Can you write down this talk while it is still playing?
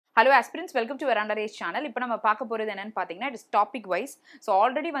Hello aspirants, welcome to Veranda channel. இப்போ நம்ம பார்க்க போறது என்னன்னு பாத்தீங்கன்னா it is topic wise. So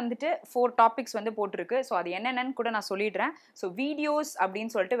already வந்துட்டு 4 topics வந்து போட்டுருக்கு. So அது என்னன்னு கூட நான் சொல்லிடுறேன். So videos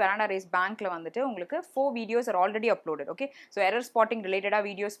அப்படினு சொல்லிட்டு Veranda bankல வந்துட்டு உங்களுக்கு 4 videos are already uploaded. Okay? So error spotting related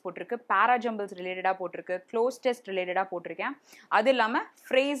videos போட்டுருக்கு, parajumbles related போட்டுருக்கு, close test related போட்டுருக்கேன். அது இல்லாம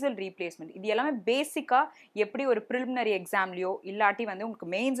phrasal replacement. இது எல்லாமே பேசிக்கா எப்படி ஒரு preliminary examலயோ இல்லாட்டி வந்து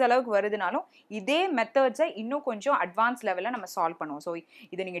உங்களுக்கு மெயின்ஸ் அளவுக்கு வருதுனாலும் இதே மெத்தட்ஸை இன்னும் கொஞ்சம் அட்வான்ஸ் லெவல்ல நம்ம சால்வ் பண்ணுவோம். So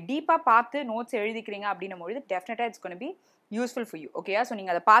இத நீங்க டீப்பா பார்த்து நோட்ஸ் எழுதிக்கிறீங்க அப்படினும்போது டெஃபினட்டா it's gonna B useful for you. ஓகேயா? ஸோ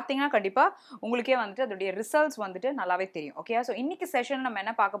நீங்கள் அதை பார்த்தீங்கன்னா கண்டிப்பாக உங்களுக்கே வந்துட்டு அதோடைய ரிசல்ட்ஸ் வந்துட்டு நல்லாவே தெரியும். ஓகேயா? ஸோ இன்னைக்கு செஷன் நம்ம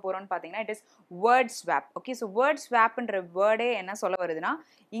என்ன பார்க்க போகிறோம்னு பார்த்தீங்கன்னா it is word swap. Okay, so word ஸ்வாப்ன்ற வேர்டே என்ன சொல்ல வருதுன்னா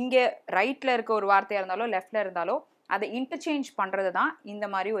இங்கே ரைட்டில் இருக்க ஒரு வார்த்தையாக இருந்தாலோ லெஃப்டில் இருந்தாலோ அதை இன்டர்சேஞ்ச் பண்ணுறது தான் இந்த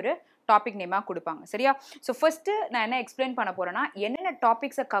மாதிரி ஒரு டாபிக் நேமாக கொடுப்பாங்க. சரியா? ஸோ ஃபர்ஸ்ட்டு நான் என்ன எக்ஸ்பிளைன் பண்ண போகிறேன்னா என்னென்ன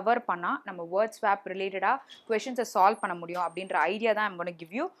டாபிக்ஸை கவர் பண்ணால் நம்ம வேர்ட் ஸ்வாப் ரிலேட்டடாக கொஷின்ஸை சால்வ் பண்ண முடியும் அப்படின்ற ஐடியா தான் I'm gonna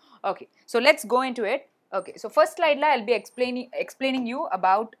give you. Okay, so let's go into it. Okay, so first slide la I'll be explaining you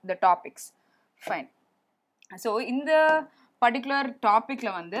about the topics. Fine. So in the particular topic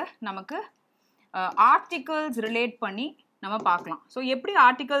la vandu namakku articles relate panni nama paakalam. So eppadi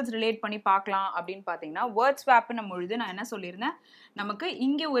articles relate panni paakalam appdin pathina word swap na mozhudhu na enna sollirundhen namakku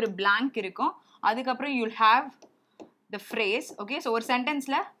inge oru blank irukum adukapra you'll have the phrase. Okay, so ஒரு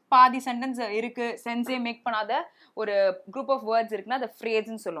சென்டென்ஸ்ல பாதி sentence இருக்கு, சென்ஸே make பண்ணாத ஒரு group of words இருக்குன்னா அதை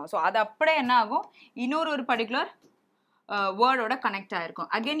ஃப்ரேஸ்ன்னு சொல்லுவோம். So அது அப்படியே என்ன ஆகும், இன்னொரு பர்டிகுலர் வேர்டோட கனெக்ட் ஆகிருக்கும்.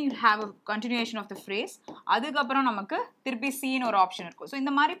 Again you have a continuation of the phrase. அதுக்கப்புறம் நமக்கு திருப்பி சீன் ஒரு ஆப்ஷன் இருக்கும். ஸோ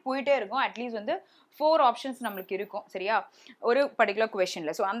இந்த மாதிரி போயிட்டே இருக்கும். அட்லீஸ்ட் வந்து 4 ஆப்ஷன்ஸ் நம்மளுக்கு இருக்கும். சரியா? ஒரு பர்டிகுலர்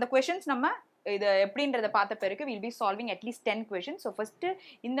கொஷனில். ஸோ அந்த கொஷின்ஸ் நம்ம இது எப்படின்றத பார்த்த பிறகு will be solving at least 10 questions. So first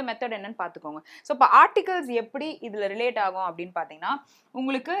இந்த மெத்தட் என்னன்னு பார்த்துக்கோங்க. ஸோ இப்போ ஆர்டிகல்ஸ் எப்படி இதில் ரிலேட் ஆகும் அப்படின்னு பார்த்தீங்கன்னா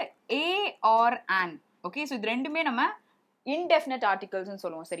உங்களுக்கு A R and. Okay, so இது ரெண்டுமே நம்ம இன்டெஃபினட் ஆர்டிகல்ஸ்னு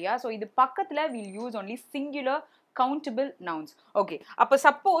சொல்லுவோம். சரியா? ஸோ இது பக்கத்தில் will use only singular countable nouns. Okay, அப்போ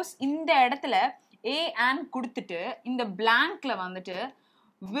சப்போஸ் இந்த இடத்துல ஏ அண்ட் கொடுத்துட்டு இந்த பிளாங்க்ல வந்துட்டு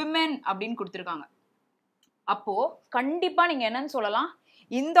விமென் அப்படின்னு கொடுத்துருக்காங்க. அப்போ கண்டிப்பா நீங்க என்னன்னு சொல்லலாம்,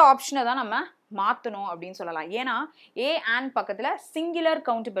 இந்த ஆப்ஷனை தான் நம்ம மாற்றணும் அப்படின்னு சொல்லலாம். ஏன்னா ஏ அண்ட் பக்கத்தில் சிங்குலர்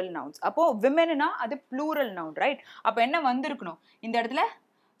கவுண்டபிள் நவுன்ஸ். அப்போது விமென்னா அது ப்ளூரல் நவுன், ரைட்? அப்போ என்ன வந்திருக்கணும், இந்த இடத்துல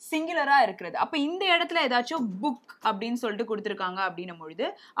சிங்குலராக இருக்கிறது. அப்போ இந்த இடத்துல ஏதாச்சும் புக் அப்படின்னு சொல்லிட்டு கொடுத்துருக்காங்க அப்படின்னும் பொழுது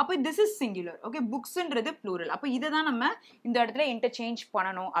அப்போ this is singular. Okay, புக்ஸுன்றது plural. அப்போ இதை தான் நம்ம இந்த இடத்துல இன்டர்சேஞ்ச்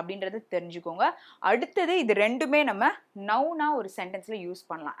பண்ணணும் அப்படின்றது தெரிஞ்சுக்கோங்க. அடுத்தது இது ரெண்டுமே நம்ம நவுனா ஒரு சென்டென்ஸில் யூஸ்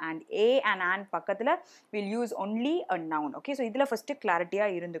பண்ணலாம். அண்ட் ஏ அண்ட் அண்ட் பக்கத்தில் will use only a noun. Okay, so இதில் ஃபஸ்ட்டு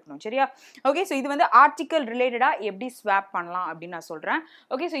கிளாரிட்டியாக இருந்துக்கணும். சரியா? ஓகே, ஸோ இது வந்து ஆர்டிக்கல் ரிலேட்டடாக எப்படி ஸ்வாப் பண்ணலாம் அப்படின்னு நான் சொல்கிறேன்.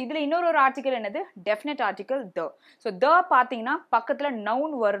 ஓகே, ஸோ இதில் இன்னொரு ஆர்டிக்கல் என்னது, definite article the. So the பார்த்தீங்கன்னா பக்கத்தில்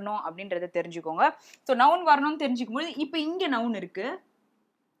நவுன் வரணும் அப்படின்றத தெரிஞ்சுக்கோங்க. சோ நவுன் வரணும்னு தெரிஞ்சுக்கும் போது இப்போ இங்க நவுன் இருக்கு,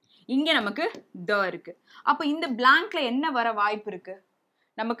 இங்க நமக்கு த இருக்கு. அப்ப இந்த பிளாங்க்ல என்ன வர வாய்ப்பு இருக்கு,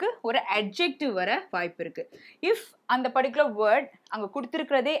 நமக்கு ஒரு அட்ஜெக்டிவ் வர வாய்ப்பு இருக்கு. இஃப் அந்த பர்டிகுலர் வேர்ட் அங்க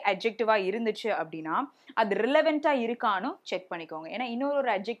கொடுத்துருக்கிறதே அட்ஜெக்டிவா இருந்துச்சு அப்படின்னா அது ரிலவெண்டா இருக்கான்னு செக் பண்ணிக்கோங்க. ஏன்னா இன்னொரு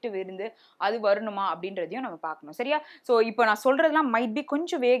அட்ஜெக்டிவ் இருந்து அது வரணுமா அப்படின்றதையும் நம்ம பார்க்கணும். சரியா? ஸோ இப்போ நான் சொல்றதுலாம் மைட் பி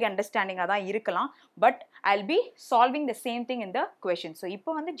கொஞ்சம் வேக் அண்டர்ஸ்டாண்டிங்காக தான் இருக்கலாம், but I'll be solving the same thing in the question. So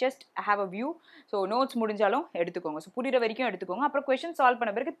இப்போ வந்து just have a view. So notes முடிஞ்சாலும் எடுத்துக்கோங்க. ஸோ புரியுற வரைக்கும் எடுத்துக்கோங்க. அப்புறம் கொஷின் சால்வ்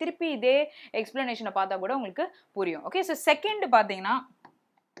பண்ண பிறகு திருப்பி இதே எக்ஸ்பிளனேஷனை பார்த்தா கூட உங்களுக்கு புரியும். ஓகே, ஸோ செகண்ட் பார்த்தீங்கன்னா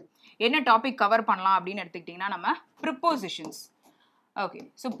என்ன டாபிக் கவர் பண்ணலாம் அப்படின்னு எடுத்துக்கிட்டிங்கன்னா நம்ம ப்ரிப்போசிஷன்ஸ். ஓகே,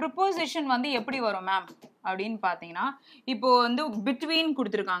 ஸோ ப்ரிப்போசிஷன் வந்து எப்படி வரும் மேம் அப்படின்னு பார்த்தீங்கன்னா இப்போ வந்து பிட்வீன்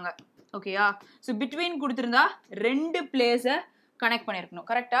கொடுத்துருக்காங்க. ஓகேயா? ஸோ பிட்வீன் கொடுத்துருந்தா 2 பிளேஸை கனெக்ட் பண்ணியிருக்கணும்.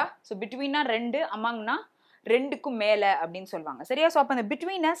 கரெக்டா? ஸோ பிட்வீன்னா 2, அமங்னா 2க்கும் மேலே அப்படின்னு சொல்லுவாங்க. சரியா? ஸோ அப்போ அந்த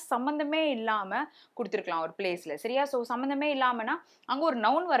பிட்வீனை சம்மந்தமே இல்லாமல் கொடுத்துருக்கலாம் ஒரு பிளேஸில். சரியா? ஸோ சம்மந்தமே இல்லாமல்னா அங்கே ஒரு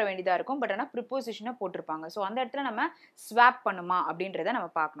நவுன் வர வேண்டியதாக இருக்கும், பட் ஆனால் ப்ரிப்போசிஷனை போட்டிருப்பாங்க. ஸோ அந்த இடத்துல நம்ம ஸ்வாப் பண்ணுமா அப்படின்றத நம்ம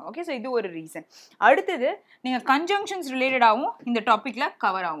பார்க்கணும். ஓகே, ஸோ இது ஒரு ரீசன். அடுத்தது நீங்கள் கன்ஜங்ஷன்ஸ் ரிலேட்டடாகவும் இந்த டாப்பிக்கில்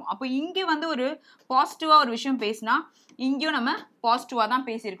கவர் ஆகும். அப்போ இங்கே வந்து ஒரு பாசிட்டிவாக ஒரு விஷயம் பேசினா இங்கேயும் நம்ம பாசிட்டிவாக தான்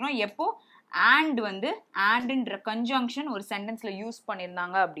பேசியிருக்கணும். எப்போ அண்ட் வந்து அண்ட்ன்ற கன்ஜங்ஷன் ஒரு சென்டென்ஸில் யூஸ்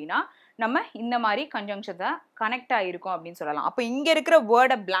பண்ணியிருந்தாங்க அப்படின்னா நம்ம இந்த மாதிரி கன்ஜங்ஷன் தான் கனெக்ட் ஆகிருக்கும் அப்படின்னு சொல்லலாம். அப்போ இங்கே இருக்கிற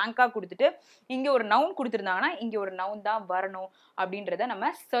வேர்டை பிளாங்காக கொடுத்துட்டு இங்கே ஒரு நவுன் கொடுத்துருந்தாங்கன்னா இங்கே ஒரு நவுன் தான் வரணும் அப்படின்றத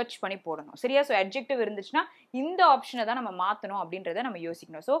நம்ம சர்ச் பண்ணி போடணும். சரியா? ஸோ அட்ஜெக்டிவ் இருந்துச்சுன்னா இந்த ஆப்ஷனை தான் நம்ம மாற்றணும் அப்படின்றத நம்ம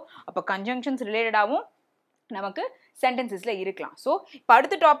யோசிக்கணும். ஸோ அப்போ கன்ஜங்ஷன்ஸ் ரிலேட்டடாகவும் நமக்கு சென்டென்சஸில் இருக்கலாம். ஸோ இப்போ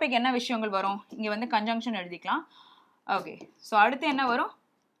அடுத்த டாபிக் என்ன விஷயங்கள் வரும், இங்கே வந்து கன்ஜங்ஷன் எழுதிக்கலாம். ஓகே, ஸோ அடுத்து என்ன வரும்,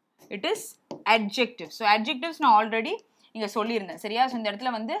 it is adjective. So adjectives நான் ஆல்ரெடி இங்கே சொல்லியிருந்தேன். சரியா? ஸோ இந்த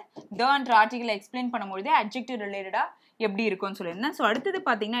இடத்துல வந்து தன்ற ஆர்டிகலை எக்ஸ்பிளைன் பண்ணும்பொழுது அட்ஜெக்டிவ் ரிலேட்டடாக எப்படி இருக்கும்னு சொல்லியிருந்தேன். ஸோ அடுத்தது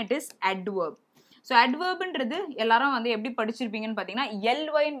பார்த்தீங்கன்னா இட் இஸ் அட்வர்ப். ஸோ அட்வர்ப்ன்றது எல்லாரும் வந்து எப்படி படிச்சிருப்பீங்கன்னு பார்த்தீங்கன்னா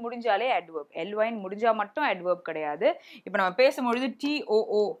எல்ஒய்ன் முடிஞ்சாலே அட்வர்ப். எல்ஒய்ன் முடிஞ்சா மட்டும் அட்வர்ப் கிடையாது. இப்போ நம்ம பேசும்பொழுது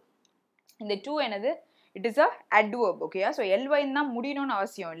TOO இந்த 2 என்னது? It is a adverb. ஓகேயா? ஸோ எல்ஒய்ன் தான் முடியணும்னு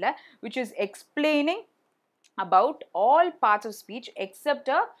அவசியம் இல்லை. which is explaining about all parts of speech except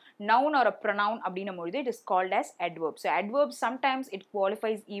a noun or a pronoun அப்படின்னும் பொழுது it is called as adverb. So adverb sometimes it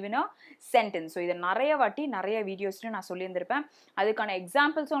qualifies even a sentence. So இதை நிறைய வாட்டி நிறைய வீடியோஸ்ல நான் சொல்லியிருந்திருப்பேன். அதுக்கான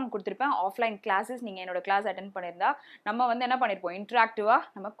எக்ஸாம்பிள்ஸும் உங்களுக்கு கொடுத்துருப்பேன். ஆஃப்லைன் கிளாஸஸ் நீங்கள் என்னோட கிளாஸ் அட்டென்ட் பண்ணியிருந்தா நம்ம வந்து என்ன பண்ணியிருப்போம், இன்ட்ராக்டிவாக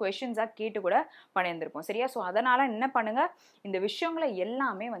நம்ம கொஷின்ஸாக கேட்டு கூட பண்ணியிருந்திருப்போம். சரியா? ஸோ அதனால் என்ன பண்ணுங்கள், இந்த விஷயங்களை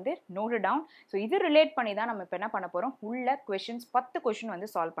எல்லாமே வந்து நோட் டவுன். ஸோ இது ரிலேட் பண்ணி தான் நம்ம இப்போ என்ன பண்ண போகிறோம், உள்ள கொஷின்ஸ் 10 கொஷின் வந்து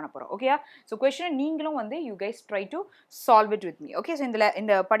சால்வ் பண்ண போகிறோம். ஓகேயா? ஸோ கொஷினை நீங்களும் வந்து you guys try to solve it with me. Okay? So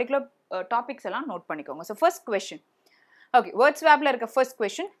இந்த பர்டிகுலர் டாபிக்ஸ் எல்லாம் நோட் பண்ணிக்கோங்க. So first question. Okay, word swapல இருக்க first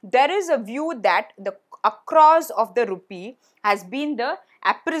question. There is a view that the across of the rupee has been the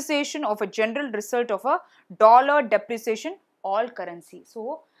appreciation of a general result of a dollar depreciation all currency. So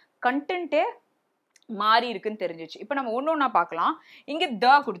content மாறி இருக்குன்னு தெரிஞ்சிச்சு. இப்போ நம்ம ஒன்னொன்னா பார்க்கலாம். இங்க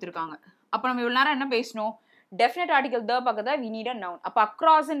the கொடுத்திருக்காங்க. அப்ப நம்ம இவ்வளவு நேரம் என்ன பேசணும், definite article the பக்கத்துல we need a noun. அப்ப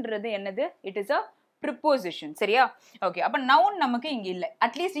acrossன்றது என்னது? It is a preposition. சரியா? ஓகே, அப்ப noun நமக்கு இங்க இல்ல.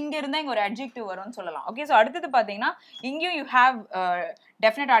 அட்லீஸ்ட் இங்க இருந்தா இங்க ஒரு adjective வரும்னு சொல்லலாம். ஓகே, சோ அடுத்து பாத்தீங்கன்னா இங்கேயும் you have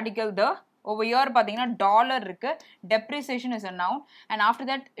definite article the. over here பாத்தீங்கன்னா dollar இருக்கு, depreciation is a noun and after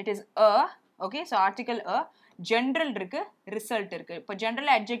that it is a. okay, so article a, general இருக்கு, result இருக்கு. இப்போ general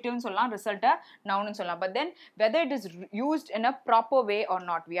adjective னு சொல்லலாம், result noun னு சொல்லலாம். but then whether it is used in a proper way or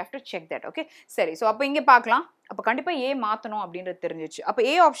not, we have to check that. okay, சரி. So அப்போ இங்கே பார்க்கலாம். அப்போ கண்டிப்பாக ஏ மாற்றணும் அப்படின்றது தெரிஞ்சிச்சு. அப்போ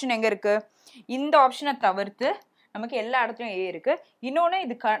ஏ ஆப்ஷன் எங்கே இருக்கு? இந்த ஆப்ஷனை தவிர்த்து நமக்கு எல்லா இடத்துலையும் ஏ இருக்கு. இன்னொன்று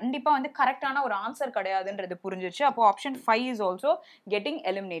இது கண்டிப்பாக வந்து கரெக்டான ஒரு ஆன்சர் கிடையாதுன்றது புரிஞ்சிச்சு. அப்போ option 5 is also getting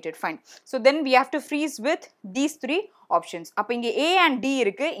eliminated. Fine. So then we have to freeze with these 3 options. அப்போ இங்கே ஏ அண்ட் டி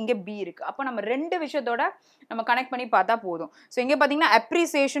இருக்கு, இங்கே பி இருக்கு. அப்போ நம்ம ரெண்டு விஷயத்தோட நம்ம கனெக்ட் பண்ணி பார்த்தா போதும். ஸோ இங்கே பார்த்தீங்கன்னா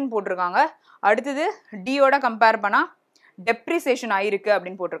அப்ரிசியேஷன் போட்டிருக்காங்க, அடுத்தது டியோட கம்பேர் பண்ணால் depreciation ஆயிருக்கு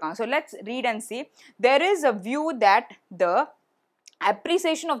அப்படின்னு போட்டிருக்காங்க. So let's read and see. There is a view that the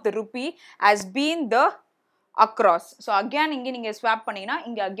appreciation of the rupee has been the across. So again இங்க நீங்க swap பண்ணீங்கன்னா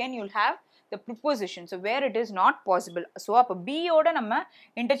இங்க again you'll have the preposition. So where it is not possible. So அப்ப B ஓட நம்ம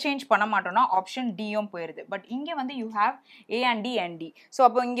interchange பண்ண மாட்டோம்னா option D யும் போயிருது. பட் இங்க வந்து you have A and D and D. So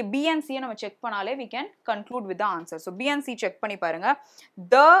அப்போ இங்க B and C நம்ம செக் பண்ணாலே we can conclude with the answer. So B and C check பண்ணி பாருங்க.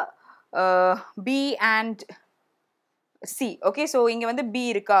 The B and C. okay, so இங்க வந்து B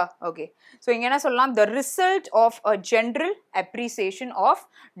இருக்கா? okay, so இங்க என்ன சொல்லலாம், the result of a general appreciation of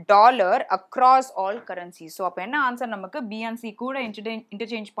dollar across all currencies. so அப்ப என்ன ஆன்சர் நமக்கு B and C கூட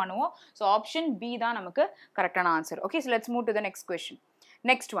interchange பண்ணுவோம். so option B தான் நமக்கு கரெக்டான answer. okay, so let's move to the next question.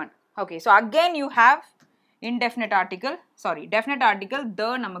 next one. okay, so again you have indefinite article, sorry, definite article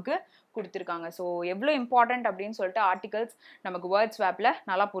the நமக்கு கொடுத்துருக்காங்க. ஸோ எவ்வளோ important அப்படின்னு சொல்லிட்டு ஆர்டிகல்ஸ் நமக்கு வேர்ட் ஸ்வாப்பில்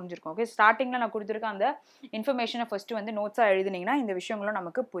நல்லா புரிஞ்சிருக்கும். ஓகே, ஸ்டார்டிங்கில் நான் கொடுத்துருக்க அந்த இன்ஃபர்மேஷனை ஃபஸ்ட்டு வந்து நோட்ஸாக எழுதுனீங்கன்னா இந்த விஷயங்களும்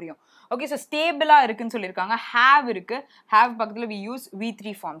நமக்கு புரியும். ஓகே, ஸோ ஸ்டேபிளாக இருக்குன்னு சொல்லியிருக்காங்க. ஹேவ் இருக்குது, ஹேவ் பக்கத்தில் we use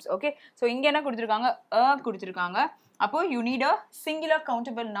V3 forms. Okay, so இங்கே என்ன கொடுத்துருக்காங்க, கொடுத்துருக்காங்க. அப்போ you need a singular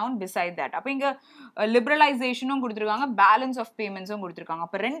countable noun beside that. அப்போ இங்கே லிபரலைசேஷனும் கொடுத்துருக்காங்க, பேலன்ஸ் ஆஃப் பேமெண்ட்ஸும் கொடுத்துருக்காங்க.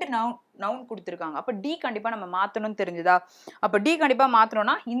 அப்போ ரெண்டு நவுன் கொடுத்துருக்காங்க. அப்போ டி கண்டிப்பாக நம்ம மாற்றணும்னு தெரிஞ்சுதா? அப்போ டி கண்டிப்பாக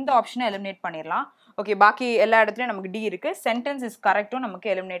மாற்றணும்னா இந்த ஆப்ஷனை எலிமினேட் பண்ணிடலாம். ஓகே, பாக்கி எல்லா இடத்துலையும் நமக்கு டி இருக்குது. சென்டென்ஸ் இஸ் கரெக்டும்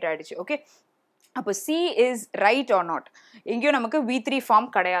நமக்கு எலிமினேட் ஆகிடுச்சு. ஓகே, அப்போ C is right or not, எங்கேயும் நமக்கு V3 ஃபார்ம்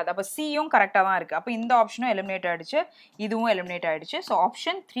கிடையாது. அப்போ சியும் கரெக்டாக தான் இருக்குது. அப்போ இந்த ஆப்ஷனும் எலிமினேட் ஆகிடுச்சு, இதுவும் எலிமினேட் ஆகிடுச்சு. So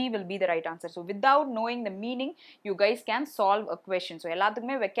option 3 will be the right answer. So without knowing the meaning you guys can solve a question. So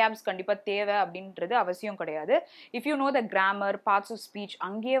எல்லாத்துக்குமே வெக்காப்ஸ் கண்டிப்பாக தேவை அப்படின்றது அவசியம் கிடையாது. If you know the grammar, parts of speech,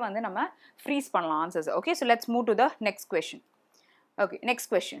 அங்கேயே வந்து நம்ம ஃப்ரீஸ் பண்ணலாம் answers. Okay, so let's move to the next question. Okay,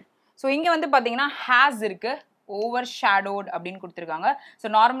 next question. So இங்கே வந்து பார்த்தீங்கன்னா ஹேஸ் இருக்குது, ஓவர் ஷேடோட் அப்படின்னு கொடுத்துருக்காங்க. ஸோ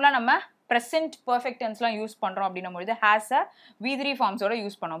நார்மலாக நம்ம present perfect tenseலாம் யூஸ் பண்ணுறோம் அப்படின்னும் பொழுது has a V3 ஃபார்ம்ஸோட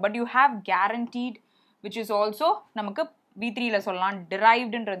யூஸ் பண்ணோம். But you have guaranteed which is also நமக்கு V3ல சொல்லலாம்,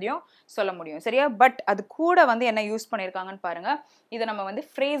 derived-ன்றதையும் சொல்ல முடியும். சரியா? பட் அது கூட வந்து என்ன யூஸ் பண்ணியிருக்காங்கன்னு பாருங்க. இதை நம்ம வந்து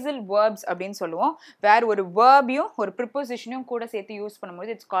phrasal verbs அப்படின்னு சொல்லுவோம். வேற ஒரு வேர்பையும் ஒரு ப்ரிப்போசிஷனையும் கூட சேர்த்து யூஸ்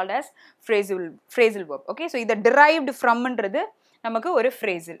பண்ணும்போது it's called as phrasal verb. Okay, so இதை derived from-ன்றது நமக்கு ஒரு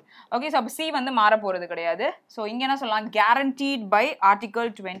phrasal. ஓகே, ஸோ அப்போ சி வந்து மாற போகிறது கிடையாது. ஸோ இங்கே என்ன சொல்லலாம், guaranteed by article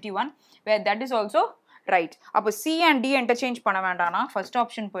 21 where that is also right. அப்போ சி அண்ட் டி இன்டர்சேஞ்ச் பண்ண வேண்டாம்னா ஃபர்ஸ்ட்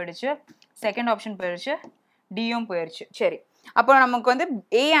ஆப்ஷன் போயிடுச்சு, செகண்ட் ஆப்ஷன் போயிடுச்சு, டியும் போயிடுச்சு. சரி, அப்போ நமக்கு வந்து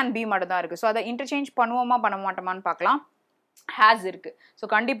ஏ அண்ட் பி மட்டும் தான் இருக்குது. ஸோ அதை இன்டர்சேஞ்ச் பண்ணுவோமா பண்ண மாட்டோமான்னு பார்க்கலாம். has இருக்கு. ஸோ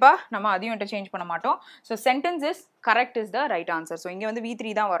கண்டிப்பாக நம்ம அதையும் இன்டர்சேஞ்ச் பண்ண மாட்டோம். So sentence is correct is the right answer. So இங்கே வந்து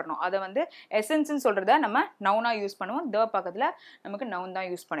V3 தான் வரணும். அதை வந்து எசன்ஸ்ன்னு சொல்கிறத நம்ம நவுனாக யூஸ் பண்ணுவோம். த பக்கத்தில் நமக்கு நவுன் தான்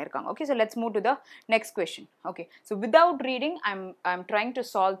யூஸ் பண்ணியிருக்காங்க. Okay, so let's move to the next question. Okay, so without reading I'm trying to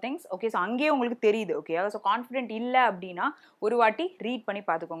solve things. Okay, so அங்கேயே உங்களுக்கு தெரியுது. ஓகே, ஸோ கான்ஃபிடென்ட் இல்லை அப்படின்னா ஒரு வாட்டி ரீட் பண்ணி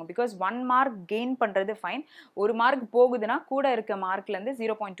பார்த்துக்கோங்க. பிகாஸ் 1 மார்க் கெயின் பண்ணுறது ஃபைன். ஒரு மார்க் போகுதுன்னா கூட இருக்க மார்க்லேருந்து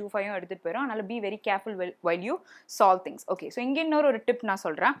 0.25 எடுத்துகிட்டு போயிடும். அதனால் be very careful while you solve things. Okay, so இங்கே இன்னொரு டிப் நான்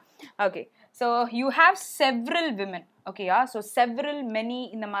சொல்கிறேன். Okay, so you have several women. ஓகேயா, ஸோ செவ்ரல் மெனி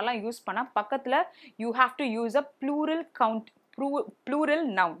இந்த மாதிரிலாம் யூஸ் பண்ணால் பக்கத்தில் you have to use a plural count plural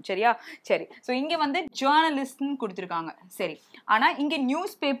noun. சரியா? சரி, ஸோ இங்கே வந்து ஜேர்னலிஸ்ட்னு கொடுத்துருக்காங்க. சரி, ஆனால் இங்கே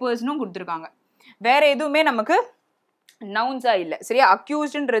நியூஸ் பேப்பர்ஸ்னும் கொடுத்துருக்காங்க. வேற எதுவுமே நமக்கு நவுன்ஸா இல்லை. சரியா?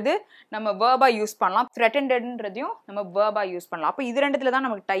 அக்யூஸ்டுன்றது நம்ம வேர்பா யூஸ் பண்ணலாம், த்ரெட்டன்டட்ன்றதையும் நம்ம வேர்பா யூஸ் பண்ணலாம். அப்போ இது ரெண்டுத்துல தான்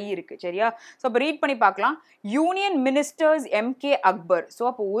நமக்கு டை இருக்கு. சரியா? ஸோ அப்போ ரீட் பண்ணி பார்க்கலாம். Union ministers MK Akbar. So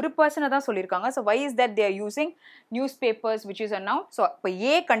அப்போ ஒரு பர்சனை தான் சொல்லியிருக்காங்க. So why is that there using news papers which is a noun. So அப்போ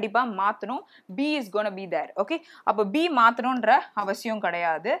ஏ கண்டிப்பாக மாற்றணும், B is gonna be there. Okay, அப்போ பி மாற்றணுன்ற அவசியம்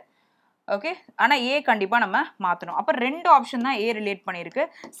கிடையாது. ஓகே, ஆனால் ஏ கண்டிப்பாக நம்ம மாற்றணும். அப்போ 2 ஆப்ஷன் தான் ஏ ரிலேட் பண்ணியிருக்கு.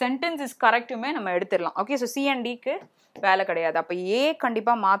 சென்டென்ஸ் இஸ் கரெக்டுமே நம்ம எடுத்துடலாம். ஓகே, ஸோ சி அண்ட் டிக்கு வேலை கிடையாது. அப்போ ஏ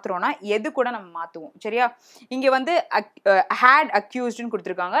கண்டிப்பாக மாற்றுறோன்னா எது கூட நம்ம மாற்றுவோம். சரியா? இங்கே வந்து ஹேட் அக்யூஸ்டுன்னு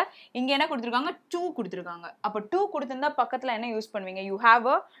கொடுத்துருக்காங்க. இங்கே என்ன கொடுத்துருக்காங்க? 2 கொடுத்துருக்காங்க. அப்போ 2 கொடுத்துருந்தா பக்கத்தில் என்ன யூஸ் பண்ணுவீங்க? You have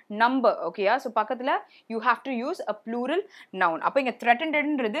a number. ஓகேயா? ஸோ பக்கத்தில் you have to use a plural noun. அப்போ இங்கே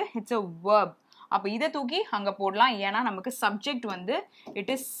த்ரெட்டன்டட்ன்றது இட்ஸ் அ வேர்ப். அப்போ இதை தூக்கி அங்கே போடலாம். ஏன்னா நமக்கு சப்ஜெக்ட் வந்து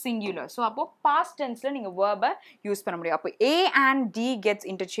இட் இஸ் சிங்குலர். ஸோ அப்போ பாஸ்ட் டென்ஸில் நீங்கள் வேர்பை யூஸ் பண்ண முடியும். அப்போ A and D gets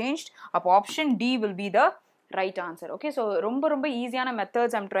interchange. அப்போ option D will be the right answer. Okay, so ரொம்ப ஈஸியான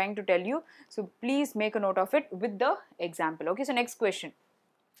methods I'm trying to tell you. So please make a note of it with the example. Okay, so next question.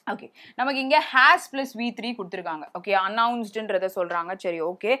 Okay, நமக்கு இங்கே has plus V3 கொடுத்துருக்காங்க. Okay, அனௌன்ஸ்டுன்றதை சொல்கிறாங்க. சரி,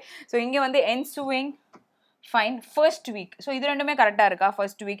 okay. So இங்கே வந்து என்சூயிங் fine first week. So இது ரெண்டுமே கரெக்டாக இருக்கா?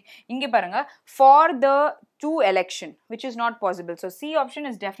 First week. இங்கே பாருங்க, for the to election which is not possible. So C option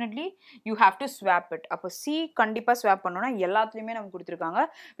is definitely you have to swap it. அப்போ C கண்டிப்பாக ஸ்வாப் பண்ணோன்னா எல்லாத்துலேயுமே நம்ம கொடுத்துருக்காங்க.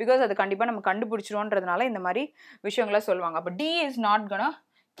 பிகாஸ் அது கண்டிப்பாக நம்ம கண்டுபிடிச்சிருவோன்றதுனால இந்த மாதிரி விஷயங்களை சொல்லுவாங்க. அப்போ D is not gonna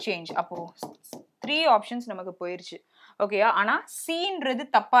change. அப்போது 3 ஆப்ஷன்ஸ் நமக்கு போயிடுச்சு. ஓகேயா? ஆனால் சீன்றது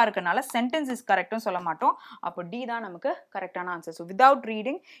தப்பாக இருக்கனால சென்டென்ஸ் இஸ் கரெக்டும் சொல்ல மாட்டோம். அப்போ டி தான் நமக்கு கரெக்டான answer. So without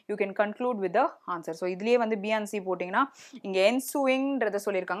reading you can conclude with the answer. So இதுலேயே வந்து பி அண்ட் சி போட்டிங்கன்னா இங்கே என்சூயிங்ன்றதை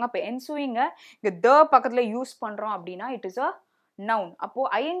சொல்லியிருக்காங்க. அப்போ என்சூயிங்கை இங்கே த பக்கத்தில் யூஸ் பண்ணுறோம் அப்படின்னா இட் இஸ் அ நவுன். அப்போது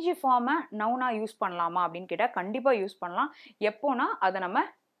ஐஎன்ஜி ஃபார்மை நவுனாக யூஸ் பண்ணலாமா அப்படின்னு கேட்டால் கண்டிப்பாக யூஸ் பண்ணலாம். எப்போனா அதை நம்ம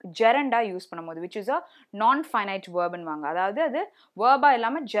ஜெரண்டா யூஸ் பண்ணும்போது விச் இஸ் அ நான் ஃபைனைட் வேர்புன்னுவாங்க. அதாவது அது வேர்பா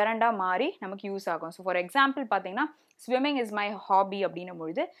இல்லாமல் ஜெரண்டா மாறி நமக்கு யூஸ் ஆகும். ஸோ ஃபார் எக்ஸாம்பிள் பார்த்தீங்கன்னா ஸ்விம்மிங் இஸ் மை ஹாபி அப்படின்னும்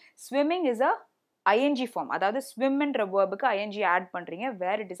பொழுது swimming is a ING form. அதாவது ஸ்விம்ன்ற வேர்புக்கு ஐஎன்ஜி ஆட் பண்ணுறீங்க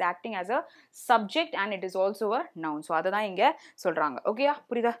வேர் it is acting as a subject and it is also a noun. So அதை தான் இங்கே சொல்கிறாங்க. ஓகேயா?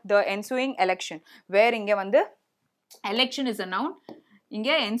 புரியுதா? த என்சூயிங் எலெக்ஷன் வேர் இங்கே வந்து எலெக்ஷன் இஸ் அ நவுன்,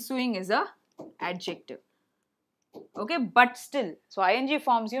 இங்கே என்சூயிங் is a adjective. Okay, but still so ing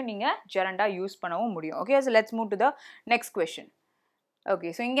forms you நீங்க gerunda யூஸ் பண்ணவும் முடியும். Okay, so let's move to the next question.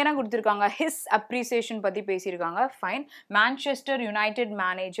 Okay, so இங்க என்ன கொடுத்திருக்காங்க? his appreciation பத்தி பேசியிருக்காங்க. fine. Manchester United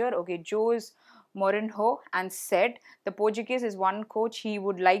manager okay Jose Mourinho and said the Portuguese is one coach he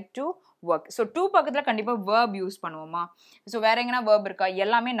would like to work. So 2 பக்கத்தில் கண்டிப்பாக verb use பண்ணுவோமா? So வேற எங்கன்னா வேர்ப் இருக்கா?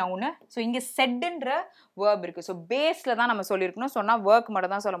 எல்லாமே நவுனு. ஸோ இங்கே செட்டுன்ற வேர்ப் இருக்குது. ஸோ பேஸில் தான் நம்ம சொல்லியிருக்கணும். சொன்னால் ஒர்க்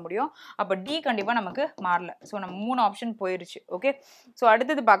மட்டும் தான் சொல்ல முடியும். அப்போ டி கண்டிப்பாக நமக்கு மாறல. ஸோ நம்ம 3 ஆப்ஷன் போயிடுச்சு. ஓகே, ஸோ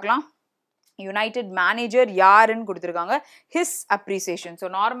அடுத்தது பார்க்கலாம். யுனைடெட் மேனேஜர் யாருன்னு கொடுத்துருக்காங்க. His appreciation. ஸோ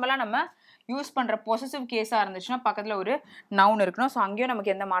நார்மலாக நம்ம யூஸ் பண்ணுற பொசசிவ் கேஸாக இருந்துச்சுன்னா பக்கத்தில் ஒரு நவுன் இருக்கணும். ஸோ அங்கேயும்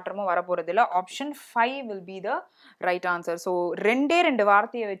நமக்கு எந்த மாற்றமும் வரப்போகிறது இல்லை. Option 5 will be the right answer. So 2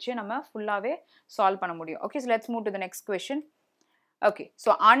 வார்த்தையை வச்சு நம்ம ஃபுல்லாகவே சால்வ் பண்ண முடியும். Okay, so let's move to the next question. Okay,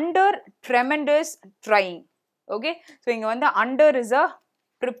 so under tremendous drying. Okay, so இங்கே வந்து under is a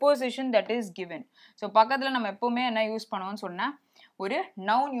preposition that is given. So பக்கத்தில் நம்ம எப்போவுமே என்ன யூஸ் பண்ணுவோம்னு சொன்னால் ஒரு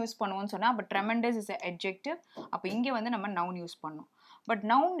நவுன் யூஸ் பண்ணுவோம்னு சொன்னால் அப்போ ட்ரெமெண்டஸ் இஸ் adjective. அப்போ இங்கே வந்து நம்ம நவுன் யூஸ் பண்ணோம். பட்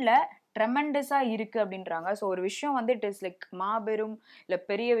நவுனில் ட்ரெமெண்டஸாக இருக்குது அப்படின்றாங்க. ஸோ ஒரு விஷயம் வந்து இட் இஸ் லைக் மாபெரும் இல்லை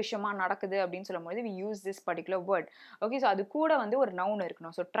பெரிய விஷயமா நடக்குது அப்படின்னு சொல்லும்போது we use this particular word. Okay, so அது கூட வந்து ஒரு நவுன்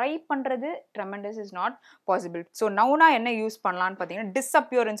இருக்கணும். ஸோ ட்ரை பண்ணுறது tremendous is not possible. So நவுனாக என்ன யூஸ் பண்ணலான்னு பார்த்தீங்கன்னா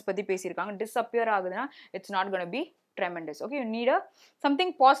டிஸ்அப்பியரன்ஸ் பற்றி பேசியிருக்காங்க. டிஸ்அப்பியர் ஆகுதுன்னா it's not gonna be tremendous. Okay, you need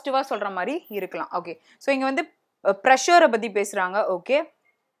something பாசிட்டிவாக சொல்கிற மாதிரி இருக்கலாம். ஓகே, ஸோ இங்கே வந்து ப்ரெஷரை பற்றி பேசுகிறாங்க. Okay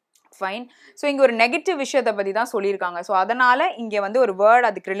fine. ஸோ இங்கே ஒரு நெகட்டிவ் விஷயத்தை பற்றி தான் சொல்லியிருக்காங்க. ஸோ அதனால் இங்கே வந்து ஒரு வேர்ட்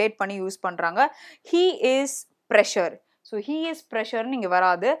அதுக்கு ரிலேட் பண்ணி யூஸ் பண்ணுறாங்க. He is pressure. So he is ப்ரெஷர்னு இங்கே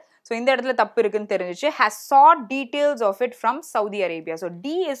வராது. So இந்த இடத்துல தப்பு இருக்குன்னு தெரிஞ்சிச்சு. Has sought details of it from Saudi Arabia. So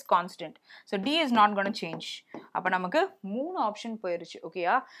D is constant. So D is not going to change. அப்ப நமக்கு மூணு ஆப்ஷன் போயிருச்சு.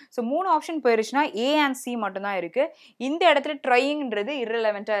 ஓகேயா? So மூணு ஆப்ஷன் போயிருச்சுனா A and C மட்டும் தான் இருக்கு. இந்த இடத்துல tryingன்றது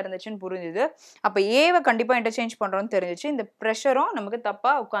irrelevant-ஆ இருந்துச்சுன்னு புரிஞ்சுது. அப்ப A வை கண்டிப்பா இன்டர்சேஞ்ச் பண்றோம்னு தெரிஞ்சிச்சு. இந்த பிரஷரும் நமக்கு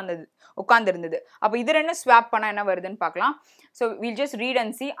தப்பா உட்கார்ந்திருந்தது. அப்ப இது ரெண்டு ஸ்வாப் பண்ணா என்ன வருதுன்னு பார்க்கலாம். So we'll just read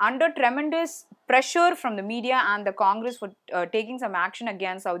and see. Under tremendous pressure from the media and the Congress for taking some action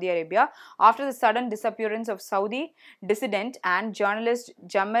against Saudi Arabia after the sudden disappearance of Saudi dissident and journalist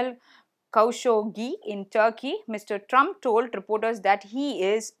Jamal Khashoggi in Turkey, Mr. Trump told reporters that he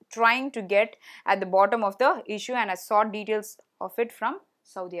is trying to get at the bottom of the issue and has sought details of it from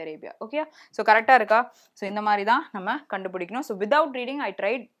Saudi Arabia. Okay, so correct-ஆ இருக்கா? So இந்த மாதிரி தான் நம்ம கண்டுபிடிக்கணும். So without reading I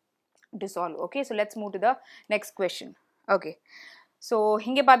tried to solve. Okay, so let's move to the next question. Okay, so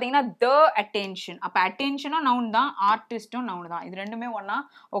இங்க பாத்தீங்கன்னா the attention. அப்ப attention-ம் noun தான், artist-ம் noun தான். இது ரெண்டுமே ஒண்ணா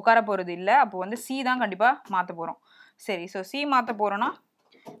உட்கார போறது இல்ல. அப்போ வந்து C தான் கண்டிப்பா மாத்த போறோம். சரி, so C மாத்த போறோம்னா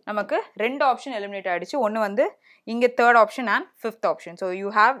நமக்கு ரெண்டு ஆப்ஷன் எலிமினேட் ஆயிடுச்சு. ஒன்னு வந்து இங்க third option and fifth option. So you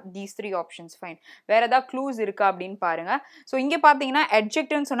have these three options. Fine. வேற ஏதாவது clues இருக்கா அப்படின்னு பாருங்க. So இங்க பாத்தீங்கன்னா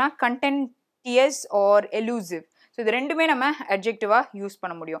adjective சொன்னா contentious or elusive. So இது ரெண்டுமே நம்ம adjective-ஆ யூஸ்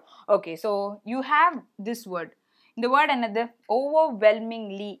பண்ண முடியும். Okay, so you have this word. இந்த word என்னது?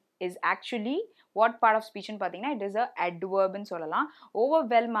 Overwhelmingly is actually what part of speech ன்னு பாத்தீங்கன்னா it is a adverb ன்னு சொல்லலாம்.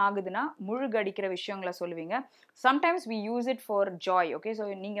 overwhelm ஆகுதுன்னா முழுகடிக்கிற விஷயங்களை சொல்லுவீங்க. Sometimes we use it for joy. Okay, so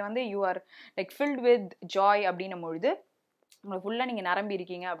நீங்க வந்து you are like filled with joy அப்படின்னும் பொழுது உங்களுக்கு ஃபுல்லாக நீங்கள் நிரம்பி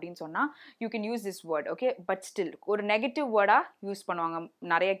இருக்கீங்க அப்படின்னு சொன்னால் you can use this word. Okay, but still ஒரு நெகட்டிவ் வேர்டாக யூஸ் பண்ணுவாங்க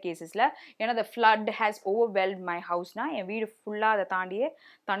நிறைய கேசஸில். ஏன்னா the flood has overwhelmed my house-னா என் வீடு ஃபுல்லாக அதை தாண்டியே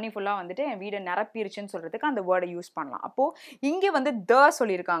தண்ணி ஃபுல்லாக வந்துட்டு என் வீடை நிரப்பிருச்சுன்னு சொல்கிறதுக்கு அந்த வேர்டை யூஸ் பண்ணலாம். அப்போது இங்கே வந்து த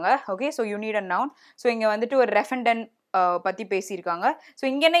சொல்லியிருக்காங்க. Okay, so you need a noun. So இங்கே வந்துட்டு ஒரு ரெஃபண்டன்ட் பற்றி பேசியிருக்காங்க. ஸோ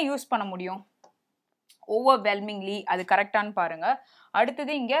இங்கே என்ன யூஸ் பண்ண முடியும்? overwhelmingly, அது கரெக்டான்னு பாருங்க.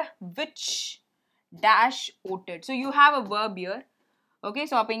 அடுத்தது இங்கே which dash voted. So you have a verb here. Okay,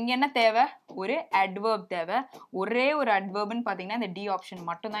 so அப்ப இங்க என்ன தேவை? ஒரு adverb தேவை. ஒரே ஒரு adverbன்னு பாத்தீங்கன்னா இந்த D ஆப்ஷன்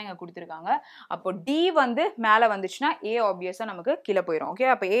மட்டும் தான் இங்க கொடுத்திருக்காங்க. அப்போ D வந்து மேல வந்துச்சுன்னா A obviously நமக்கு கீழே போயிடும். ஓகே,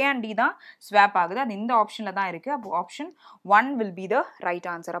 அப்ப A and D தான் swap ஆகுது. அது இந்த ஆப்ஷன்ல தான் இருக்கு. அப்போ option 1 will be the right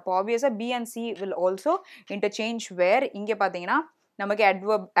answer. அப்போ obviously B and C will also interchange where இங்க பாத்தீங்கன்னா நமக்கு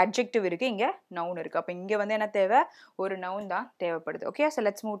adjective இருக்கு, இங்க noun இருக்கு. அப்ப இங்க வந்து என்ன தேவை? ஒரு noun தான் தேவைப்படுது. Okay, so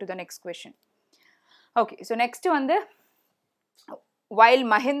let's move to the next question. Okay, so next வந்து while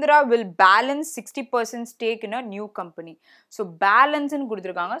Mahindra will balance 60% stake in a new company. So balance ன்னு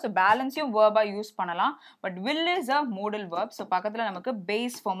கொடுத்திருக்காங்க. So balance-யும் verb-ஆ யூஸ் பண்ணலாம். But will is a modal verb. So பக்கத்துல நமக்கு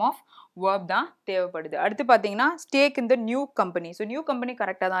base form of verb தான் தேவைப்படுது. அடுத்து பாத்தீங்கன்னா stake in the new company. So new company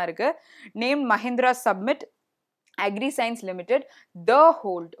கரெக்டா தான் இருக்கு. Named Mahindra Submit AgriScience Limited. The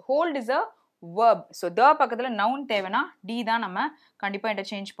hold is a verb. So the பக்கத்துல noun தேவைனா D தான் நம்ம கண்டிப்பா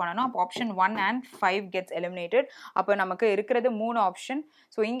interchange பண்ணணும். அப்போ option 1 and 5 gets eliminated. அப்போ நமக்கு இருக்கிறது மூணு ஆப்ஷன்.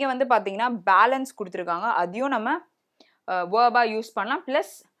 ஸோ இங்க வந்து பாத்தீங்கன்னா பேலன்ஸ் கொடுத்துருக்காங்க. அதையும் நம்ம verb-ஆ யூஸ் பண்ணலாம்.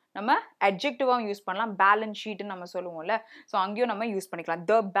 பிளஸ் நம்ம adjective-ஆவும் யூஸ் பண்ணலாம். பேலன்ஸ் ஷீட்னு நம்ம சொல்லுவோம்ல, ஸோ அங்கேயும் நம்ம யூஸ் பண்ணிக்கலாம்.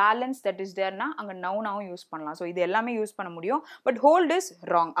 the balance that is there-னா அங்கே noun-ஆவும் யூஸ் பண்ணலாம். ஸோ இது எல்லாமே யூஸ் பண்ண முடியும். But hold is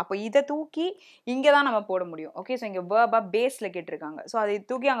wrong. அப்போ இதை தூக்கி இங்கே தான் நம்ம போட முடியும். ஓகே, ஸோ இங்கே verb-ஆ பேஸில் கேட்டிருக்காங்க. ஸோ அதை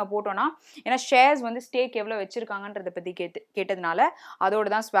தூக்கி அங்கே போட்டோம்னா, ஏன்னா ஷேர்ஸ் வந்து ஸ்டேக் எவ்வளோ வச்சிருக்காங்கன்றதை பற்றி கேட்டதுனால அதோட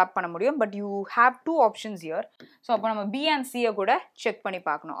தான் ஸ்வாப் பண்ண முடியும். But you have two options year. So அப்போ நம்ம B and C-யை கூட செக் பண்ணி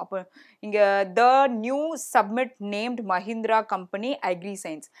பார்க்கணும். அப்போ இங்கே the new submit named Mahindra company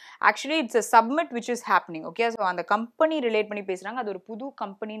AgriScience. Actually it's a submit which is happening. Okay, so அந்த கம்பெனி ரிலேட் பண்ணி பேசுறாங்க. அது ஒரு புது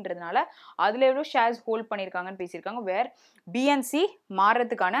கம்பெனின்றதுனால அதுல எவ்வளவு ஷேர்ஸ் ஹோல்ட் பண்ணிருக்காங்கன்னு பேசியிருக்காங்க. வேர் B and C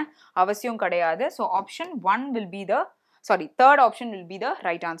மாறதுக்கான அவசியம் கிடையாது. So option 1 will be the third option will be the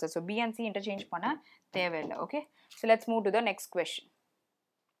right answer. So B and C interchange பண்ண தேவையில்லை. Okay, so let's move to the next question.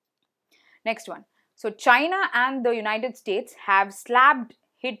 Next one. So China and the United States have slapped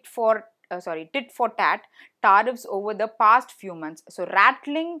tit for tat tariffs over the past few months. So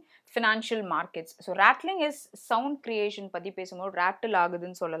rattling financial markets. So rattling is sound creation பத்தி பேசும்போது rattle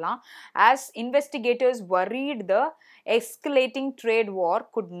ஆகுதுன்னு சொல்லலாம். As investigators worried the escalating trade war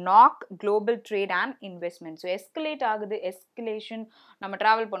could knock global trade and investment. So escalate ஆகுது, escalation நம்ம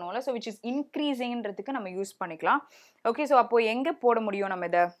travel பண்ணுவோம்ல, so which is increasingன்றதுக்கு நம்ம use பண்ணிக்கலாம். Okay, so அப்போ எங்க போட முடியும்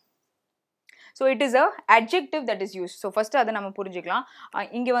நம்ம இதை? So it is a adjective that is used. So first அதை நம்ம புரிஞ்சுக்கலாம்.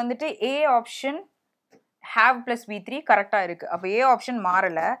 இங்க வந்துட்டு A option have plus v3 கரெக்டாக இருக்குது. அப்போ ஏ ஆப்ஷன்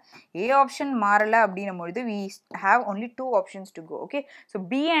மாறலை. ஏ ஆப்ஷன் மாறலை அப்படின்னும் பொழுது we have only 2 options to go. Okay, so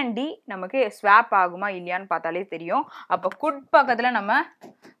B and D நமக்கு ஸ்வாப் ஆகுமா இல்லையான்னு பார்த்தாலே தெரியும். அப்போ குட் பக்கத்தில் நம்ம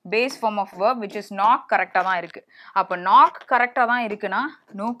base form of verb which is knock கரெக்டாக தான் இருக்குது. அப்போ knock கரெக்டாக தான் இருக்குன்னா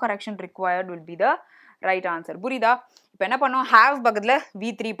no correction required will be the right answer. புரியுதா? இப்போ என்ன பண்ணோம், have பக்கத்தில்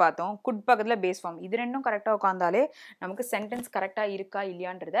v3 பார்த்தோம், குட் பக்கத்தில் பேஸ் ஃபார்ம், இது ரெண்டும் கரெக்டாக உட்காந்தாலே நமக்கு சென்டென்ஸ் கரெக்டாக இருக்கா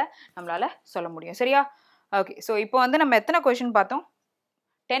இல்லையான்றத நம்மளால் சொல்ல முடியும். சரியா? ஓகே, ஸோ இப்போ வந்து நம்ம எத்தனை கொஷின் பார்த்தோம்?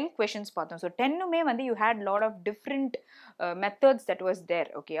 10 questions பார்த்தோம். ஸோ 10மே வந்து you had lot of different methods that was there.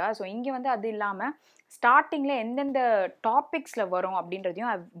 ஓகேயா? ஸோ இங்கே வந்து அது இல்லாமல் ஸ்டார்டிங்கில் எந்தெந்த டாபிக்ஸில் வரும் அப்படின்றதையும்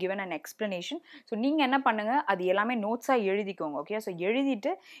ஐ கிவன் அன் எக்ஸ்ப்ளனேஷன். ஸோ நீங்கள் என்ன பண்ணுங்கள், அது எல்லாமே நோட்ஸாக எழுதிக்கோங்க. ஓகே, ஸோ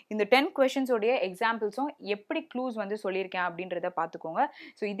எழுதிட்டு இந்த 10 கொஷின்ஸோடைய எக்ஸாம்பிள்ஸும் எப்படி க்ளூஸ் வந்து சொல்லியிருக்கேன் அப்படின்றத பார்த்துக்கோங்க.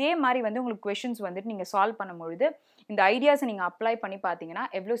 ஸோ இதே மாதிரி வந்து உங்களுக்கு கொஷின்ஸ் வந்துட்டு நீங்கள் சால்வ் பண்ணும்பொழுது இந்த ஐடியாஸை நீங்கள் அப்ளை பண்ணி பார்த்தீங்கன்னா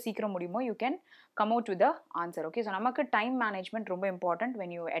எவ்வளோ சீக்கிரம் முடியுமோ you can come out with the answer. Okay, so நமக்கு டைம் மேனேஜ்மெண்ட் ரொம்ப important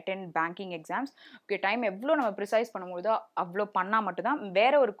when you attend banking exams. Okay, time எவ்வளோ நம்ம ப்ரிசைஸ் பண்ணும்போது அவ்வளோ பண்ணால் மட்டும்தான்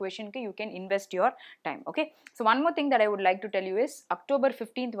வேற ஒரு கொஷனுக்கு you can invest your time. Okay, so one more thing that I would like to tell you is October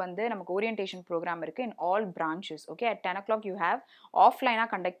 15th வந்து நமக்கு ஓரியன்டேஷன் ப்ரோக்ராம் இருக்குது in all branches. Okay, at 10 o'clock you have ஆஃப்லைனாக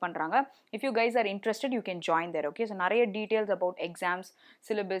conduct பண்ணுறாங்க. If you guys are interested you can join there. Okay, so நிறைய details about exams,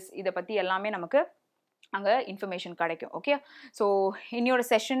 syllabus, இதை பற்றி எல்லாமே நமக்கு அங்கே இன்ஃபர்மேஷன் கிடைக்கும். ஓகே, ஸோ இன்னையோட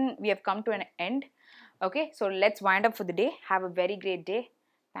session we have come to an end. Okay, so let's wind up for the day. Have a very great day.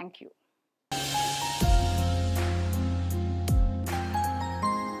 Thank you.